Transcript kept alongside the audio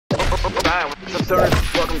Hi, what's up,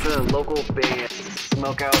 stoners? Welcome to the local band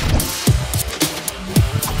Smokeout.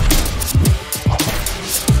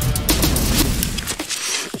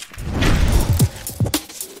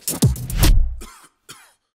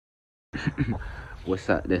 What's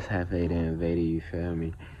up? This Half Eight Invader, you feel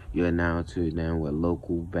me? You're now tuned in with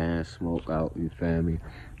local band Smokeout, you feel me?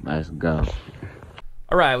 Let's go.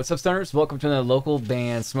 Alright, what's up, stoners? Welcome to the local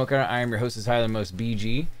band Smokeout. I am your host, is Higher Than Most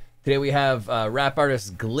BG. Today we have rap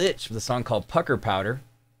artist Gl1tch with a song called Pucker Powder.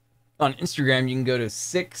 On Instagram, you can go to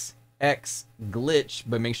 6xglitch,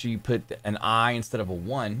 but make sure you put an I instead of a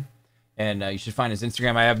 1. And you should find his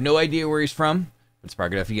Instagram. I have no idea where he's from, but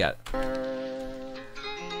spark it up if you got it.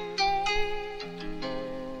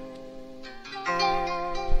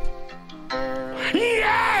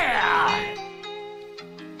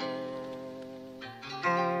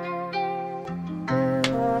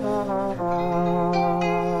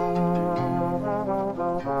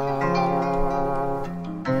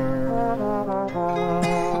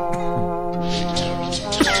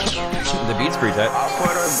 The beat's pretty tight. I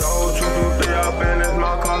put a gold 2, 2, 3 up in his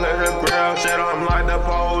mouth, call it a grill. Shit, I'm like the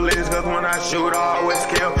police, cause when I shoot, I always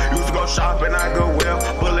kill. Used to go shopping at Goodwill,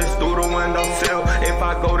 bullets through the window sill. If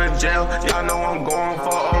I go to jail, y'all know I'm going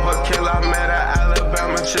for overkill. I met an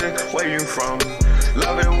Alabama chick, where you from?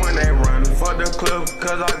 Love it when they run for the clip,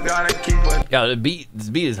 cause I gotta keep it. Yeah, this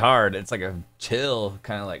beat is hard. It's like a chill,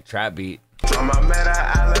 kind of like trap beat. I met an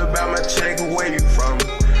Alabama chick, where you from?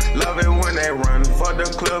 Love it when they run for the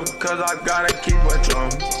clip, cause I gotta keep a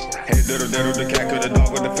drum. Hey, diddle, the cat killed the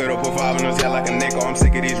dog with the fiddle. Put 5 in his head like a nickel, I'm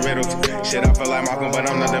sick of these riddles. Shit, I feel like Malcolm,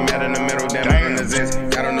 but I'm not the man in the middle. Damn, I'm in the zest.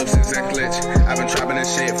 Got a new since that glitch. I've been trapping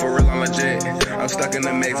this shit, for real, I'm legit. I'm stuck in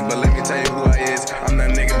the mix, but let me tell you who I is. I'm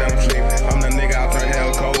that nigga that don't sleep. I'm that nigga out turn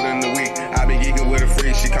hell cold in the week. I be geeking with a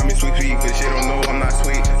freak, she call me sweet pea, but she don't know I'm not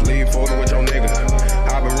sweet. Leave photo with your nigga.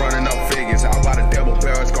 I've been running up figures. I'll buy the devil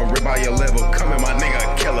barrels, gon' rip out your liver. Come in, my nigga, a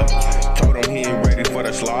killer. Told him he ain't ready for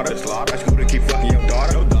the slaughter. That's cool to keep fucking your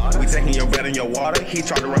daughter. We taking your bread and your water. He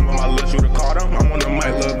tried to run with my little shooter Carter. I'm on the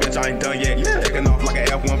mic, little bitch, I ain't done yet. Taking off like an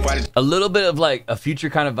F1 fighter. A little bit of like a Future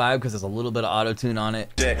kind of vibe because there's a little bit of auto-tune on it.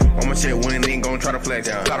 On my shit, when ain't gon' try to flex.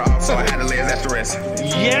 Got her off, so I had to lay his ass to rest.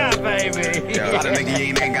 Yeah, baby. Yeah, a lot of niggas,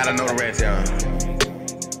 you ain't gotta know the rest, yeah.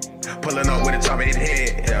 Pulling up with a chopper hit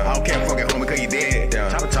head. Yeah. I don't care, fucking homie, cause you dead. Yeah.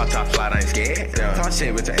 Chopper, slide, I ain't scared. Yeah. Talk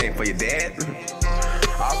shit with your aim for your dad.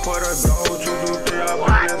 I put a gold 2, 2, 3 up in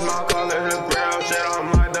his mouth, call it his grill. Shit,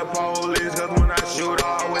 I'm like the police, cause when I shoot, I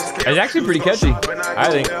always kill. It's actually pretty catchy, I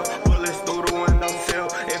think. Bullets through the window sill.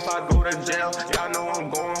 If I go to jail, y'all know I'm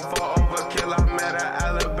going for overkill. I met an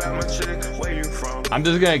Alabama chick, where you from? I'm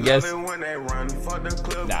just gonna guess. Nah,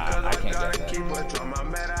 I can't guess that.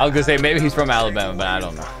 I was gonna say maybe he's from Alabama, but I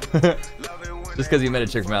don't know. Just because he met a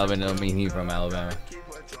chick from Alabama don't mean he's from Alabama.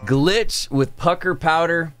 Gl1tch with Pucker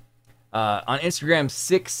Powder. On Instagram,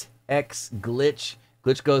 6xglitch.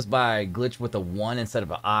 Glitch goes by Glitch with a 1 instead of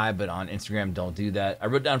an I, but on Instagram, don't do that. I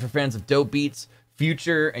wrote down for fans of dope beats,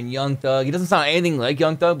 Future and Young Thug. He doesn't sound anything like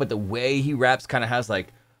Young Thug, but the way he raps kind of has like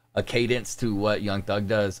a cadence to what Young Thug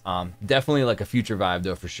does. Definitely like a Future vibe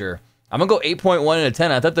though, for sure. I'm gonna go 8.1 out of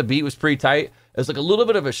 10. I thought the beat was pretty tight. It was like a little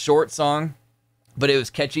bit of a short song, but it was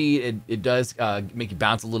catchy. It does make you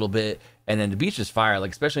bounce a little bit, and then the beat's just fire.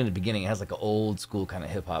 Like especially in the beginning, it has like an old school kind of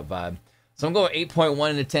hip hop vibe. So I'm going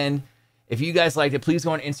 8.1 out of 10. If you guys liked it, please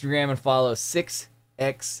go on Instagram and follow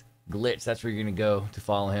 6xglitch. That's where you're gonna go to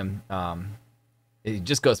follow him. It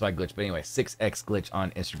just goes by Glitch, but anyway, 6xglitch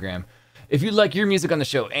on Instagram. If you'd like your music on the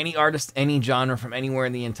show, any artist, any genre from anywhere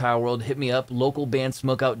in the entire world, hit me up,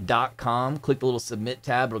 localbandsmokeout.com. Click the little submit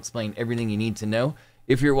tab. It'll explain everything you need to know.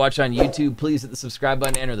 If you're watching on YouTube, please hit the subscribe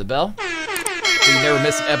button and enter the bell so you never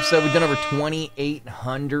miss an episode. We've done over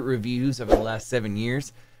 2,800 reviews over the last 7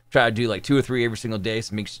 years. Try to do like 2 or 3 every single day,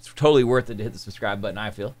 so it makes it totally worth it to hit the subscribe button,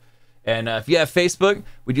 I feel. And if you have Facebook,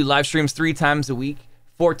 we do live streams 3 times a week.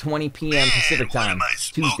 4:20 p.m. Pacific time,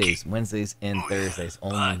 Tuesdays, Wednesdays, and Thursdays,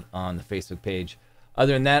 only on the Facebook page.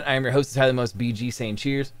 Other than that, I am your host, Higher Than Most BG, saying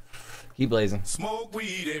cheers. Keep blazing. Smoke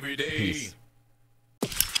weed every day. Peace.